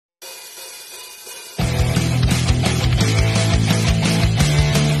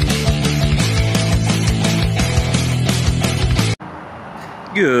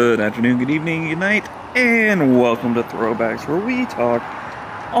Good afternoon, good evening, good night, and welcome to Throwbacks, where we talk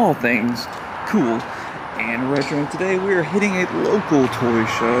all things cool and retro. And today we are hitting a local toy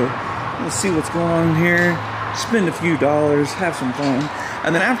show. Let's see what's going on here, spend a few dollars, have some fun,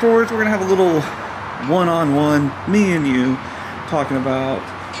 and then afterwards we're going to have a little one-on-one, me and you, talking about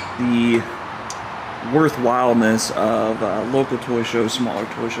the worthwhileness of local toy shows, smaller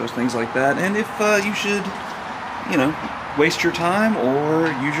toy shows, things like that, and if you should, waste your time or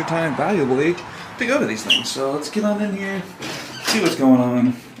use your time valuably to go to these things. So let's get on in here, see what's going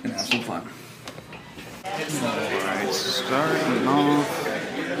on, and have some fun. Alright, starting off,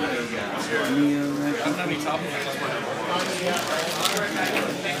 Neo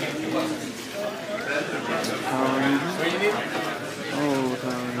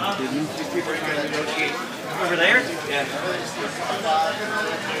Over there? Yeah.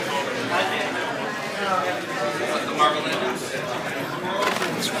 The Marvel Legends.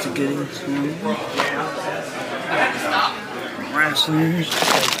 That's getting to wrestlers,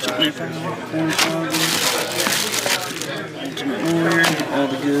 Ultimate Warrior, all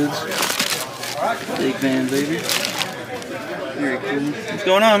the goods. Big van, baby. Very cool. What's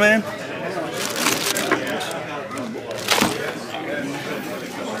going on, man?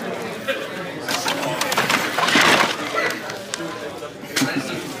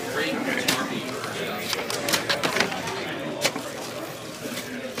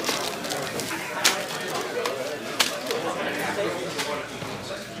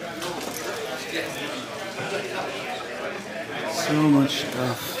 So much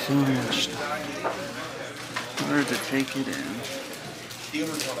stuff, so much stuff. Hard to take it in.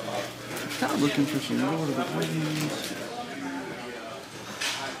 Kind of looking for some Lord of the Rings.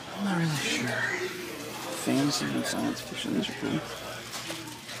 I'm not really sure. Fantasy and science fiction, these are cool.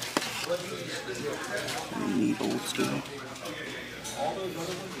 Really neat old school.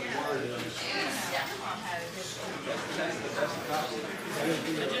 I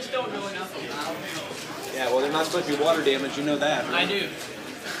just don't know enough about. Yeah, well, they're not supposed to be water damage, you know that. I do.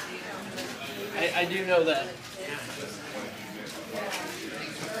 I do know that.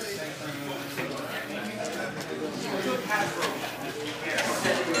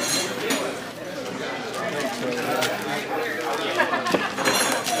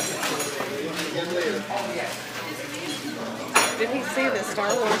 Did he see the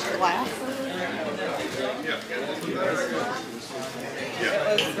Star Wars glass?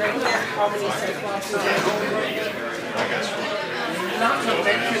 It was right there. How many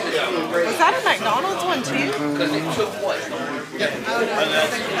Was that a McDonald's one too? Because it took what? Yeah,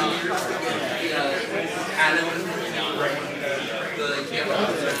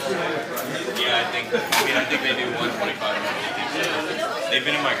 I think they do 125. They've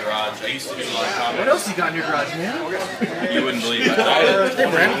been in my garage. I used to do a lot of comics. What else you got in your garage, man? You wouldn't believe it.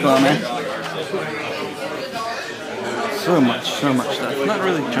 So much stuff. Not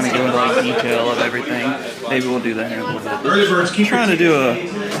really trying to go into like detail of everything. Maybe we'll do that here in a little bit. But trying to do a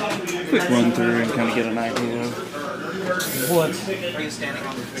quick run through and kind of get an idea of what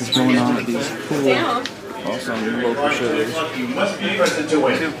is going on at these cool, awesome local shows.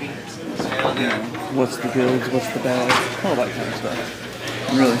 What's the goods, what's the bads, all that kind of stuff.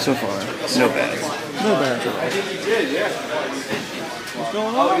 And really, so far, no bads. No bads at all. What's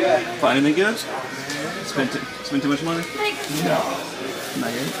going on? Find any goods? Spend too much money? No.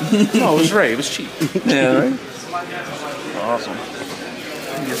 Not yet? No, it was right. It was cheap. Yeah, right? Awesome.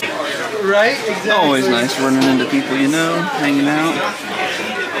 Right? Exactly. Always nice running into people you know, hanging out.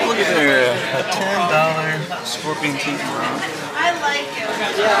 Look at there, a $10 Scorpion Teeth Rock. I like it.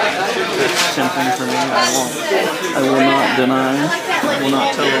 That's something for me. I will not deny. I will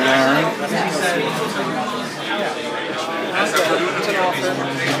not tell a lie.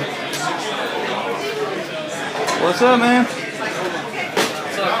 What's up, man?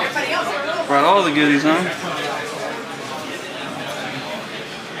 Brought all the goodies, huh?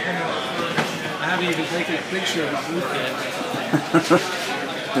 I haven't even taken a picture of the booth yet.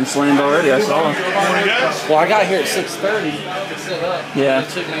 Been slammed already, I saw. Well, I got here at 6:30 to set up. Yeah. It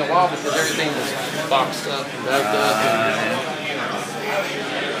took me a while because everything was boxed up and backed up.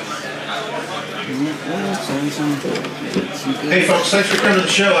 Hey folks, thanks for coming to the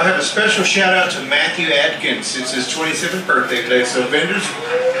show. I have a special shout out to Matthew Atkins. It's his 27th birthday today, so vendors,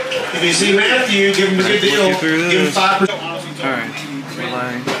 if you see Matthew, give him a good deal. Give him 5%. Alright, will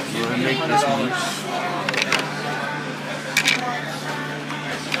I make this one?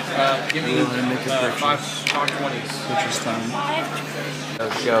 Give me make a purchase. 520s. Purchase time.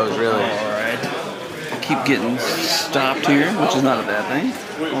 Those shows, really. Alright. Keep getting stopped here, which is not a bad thing.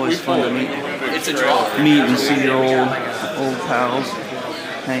 Always fun to meet It's a draw. and see your old pals.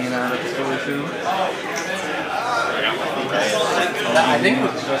 hanging out at the toy show.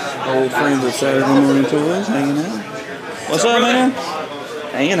 Old friends of Saturday Morning Toys hanging out. What's up, man?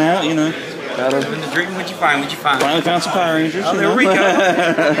 Hanging out, you know. Gotta. Drinking, what'd you find? What'd you find? Finally found some Power Rangers. Oh, there we go.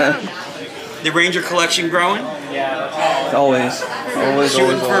 The Ranger collection growing? Always. Always,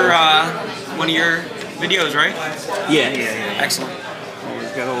 Shooting always, for always. one of your videos, right? Yeah. Excellent.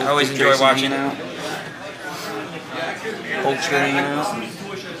 I always enjoy watching out. Hulkster hanging out.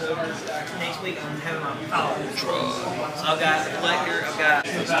 Next week I'm having my power control. So I've got the collector,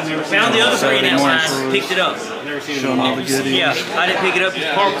 found the other three in that line, picked it up. Showing all the goodies. Yeah, I didn't pick it up because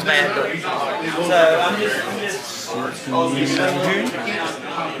the part was bad. So I'm just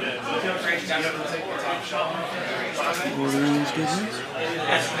Borderlands goodness.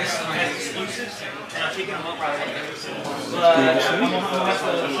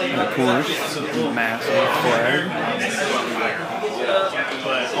 Of course, massive flag.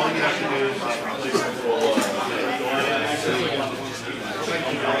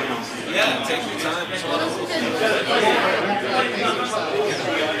 Yeah, take your time.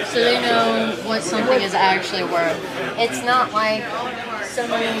 So they know what something is actually worth. It's not like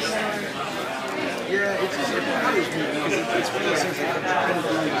someone's. Yeah, it's just, it bothers me because it's one of those things like I'm trying to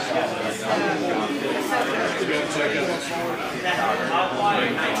do.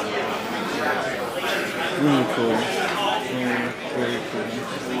 Really cool. Very cool.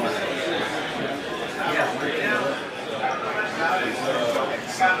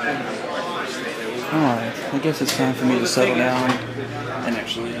 Alright, I guess it's time for me to settle down and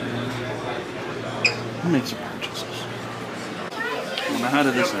actually make some purchases. Now, how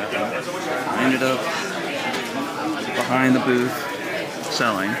did this happen? I ended up behind the booth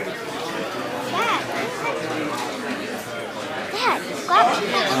selling. I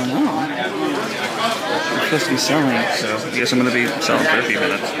don't know. I'm supposed to be selling, so I guess I'm going to be selling for a few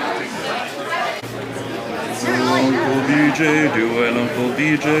minutes. Do Uncle BJ, do Uncle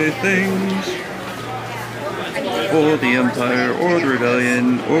BJ things for the Empire, or the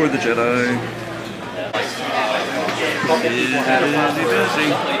Rebellion, or the Jedi. Busy. Not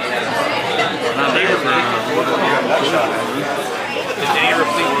bad for Did any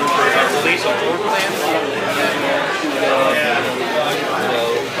release a floor plan?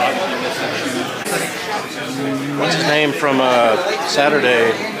 What's his name from Saturday?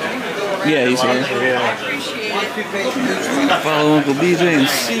 Yeah, he's here. Yeah. Follow Uncle BJ and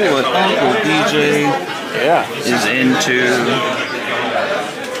see what Uncle BJ is into.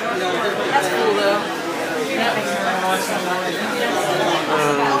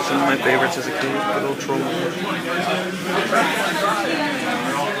 Some of my favorites as a kid, good old troll.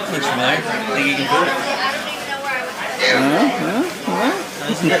 Looks familiar. Think you can do it?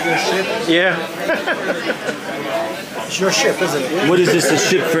 Isn't that your ship? Yeah. It's your ship, isn't it? What is this, a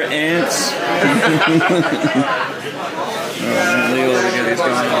ship for ants? Oh, man, look at all the goodies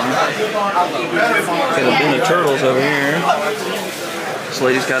going on. Got a bin of turtles over here. This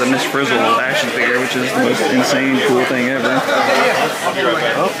lady's got a Miss Frizzle action figure, which is the most insane, cool thing ever.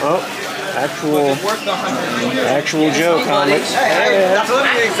 Actual Joe comics. That's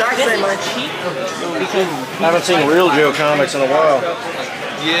literally the exact same one. I haven't seen real Joe comics in a while.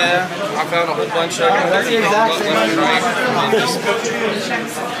 Yeah, I found a whole bunch of them. That's the exact same one.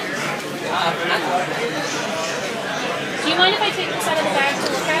 Do you mind if I take this out of the bag to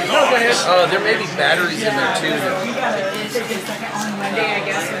look at it? No, go ahead. There may be batteries in there too.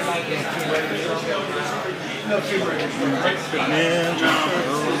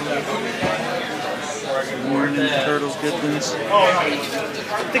 More Ninja Turtles goodness. I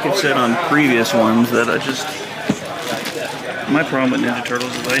think I've said on previous ones that my problem with Ninja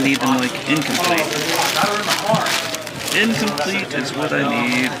Turtles is I need them like incomplete. Incomplete is what I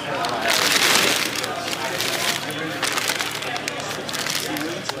need.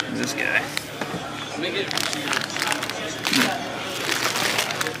 This guy.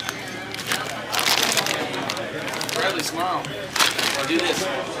 Bradley, smile. Or do this.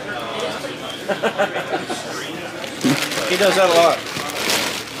 He does that a lot.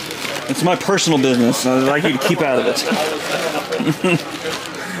 It's my personal business. I'd like you to keep out of it.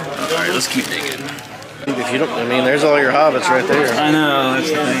 Alright, let's keep digging. If you don't, I mean, there's all your hobbits right there. I know, that's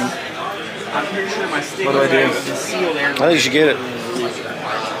the thing. What do I do? I think you should get it.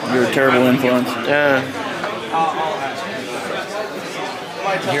 You're a terrible influence. Yeah.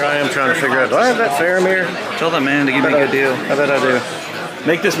 Here I am trying to figure out, do I have that Faramir? Tell that man to give me a good deal. I bet I do.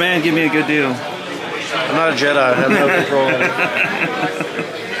 Make this man give me a good deal. I'm not a Jedi. I have no control of it.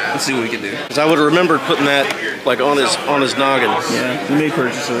 Let's see what we can do. Because I would have remembered putting that like on his noggin. Yeah, we made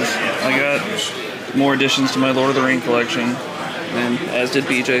purchases. I got more additions to my Lord of the Rings collection. and as did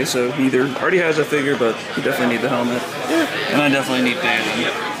BJ. So he either already has a figure, but he definitely need the helmet, and I definitely need Dan,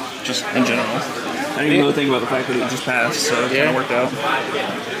 just in general. I didn't even really think about the fact that it just passed, so it kind of worked out.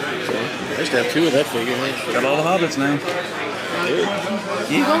 So, I used to have 2 of that figure. got all the Hobbits now.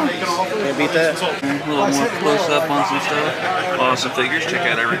 Can't beat that. A little more close up on some stuff. Awesome figures. Check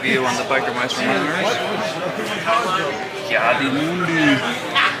out our review on the Biker Meister Mars. Ki-Adi-Mundi.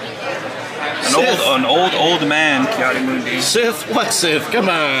 An old man, Ki-Adi-Mundi. Sith? What Sith? Come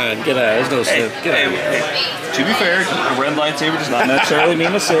on, get out. There's no Sith. Get out. Hey, to be fair, a red lightsaber does not necessarily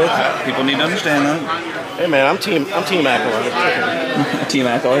mean a Sith. People need to understand that. Hey man, I'm team Acolyte. Team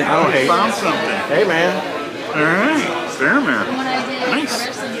Acolyte. I don't hate. Found something. Hey man. All right. Fair man. Nice.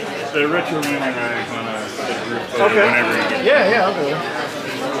 The retro man and I want to get a group photo whenever you get. Yeah, I'll do it.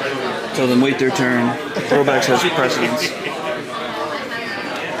 So then wait their turn. Throwbacks has precedence.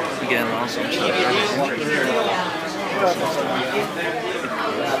 Again, awesome stuff.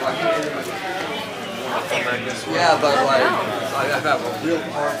 Yeah, but like, I have a real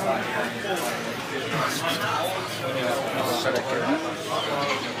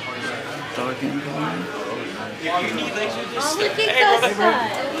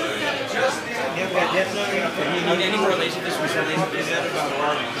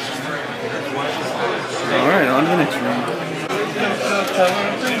Alright, on to the next round.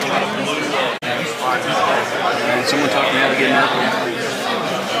 Someone taught me how to get Merkel.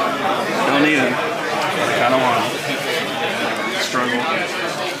 Don't need him. I kind of want him. Struggle.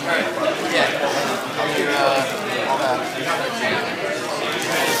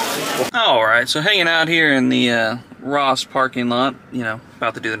 Alright, so hanging out here in the Ross parking lot, you know,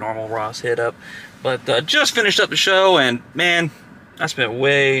 about to do the normal Ross hit up. But just finished up the show, and man, I spent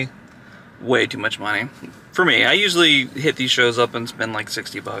way too much money. For me, I usually hit these shows up and spend like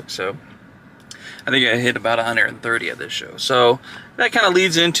 60 bucks, so I think I hit about 130 at this show. So that kind of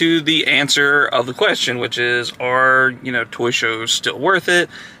leads into the answer of the question, which is, are, you know, toy shows still worth it?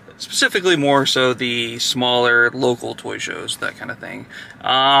 Specifically more so the smaller local toy shows, that kind of thing.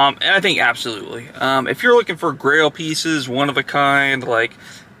 And I think absolutely. If you're looking for grail pieces, one of a kind, like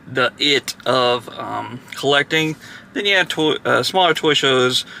the it of collecting, then yeah, smaller toy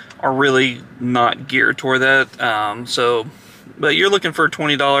shows are really not geared toward that. But you're looking for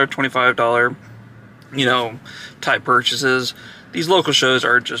 $20, $25, you know, type purchases. These local shows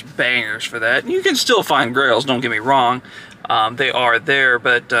are just bangers for that. You can still find grails, don't get me wrong. They are there,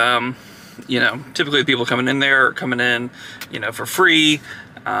 but you know, typically the people coming in there are coming in, you know, for free,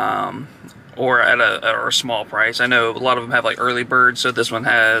 or at a small price. I know a lot of them have like early bird, so this one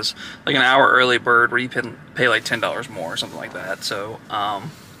has like an hour early bird where you can pay like $10 more or something like that. So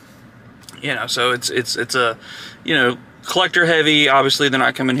you know, so it's a, you know, collector heavy. Obviously they're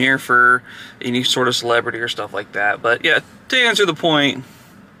not coming here for any sort of celebrity or stuff like that. But yeah, to answer the point,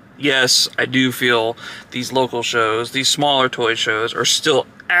 yes, I do feel these local shows, these smaller toy shows, are still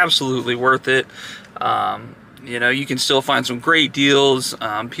absolutely worth it. You know, you can still find some great deals,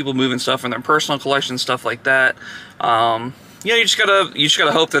 people moving stuff from their personal collection, stuff like that. Yeah, you just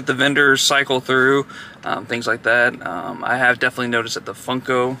gotta hope that the vendors cycle through, things like that. I have definitely noticed that the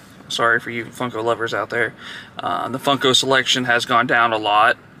Funko, sorry for you Funko lovers out there, the Funko selection has gone down a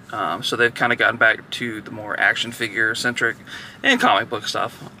lot. So they've kind of gotten back to the more action figure centric and comic book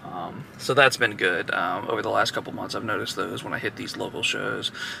stuff. So that's been good. Over the last couple months, I've noticed those when I hit these local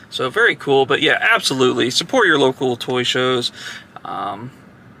shows. So very cool. But yeah, absolutely support your local toy shows. You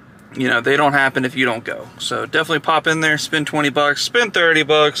know, they don't happen if you don't go. So definitely pop in there, spend 20 bucks, spend 30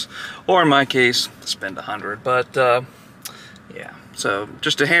 bucks, or in my case, spend 100. But yeah, so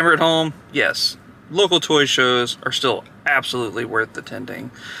just to hammer it home, yes, local toy shows are still absolutely worth attending.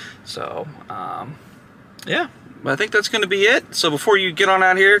 So yeah, I think that's going to be it. So before you get on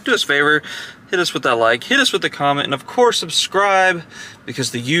out here, do us a favor, hit us with that like, hit us with the comment, and of course subscribe,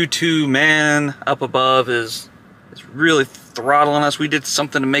 because the YouTube man up above is really throttling us. We did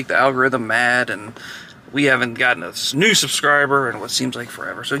something to make the algorithm mad, and we haven't gotten a new subscriber in what seems like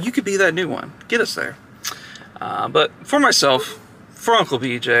forever. So you could be that new one. Get us there. But for myself, for Uncle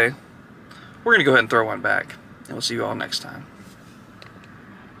BJ, we're going to go ahead and throw one back, and we'll see you all next time.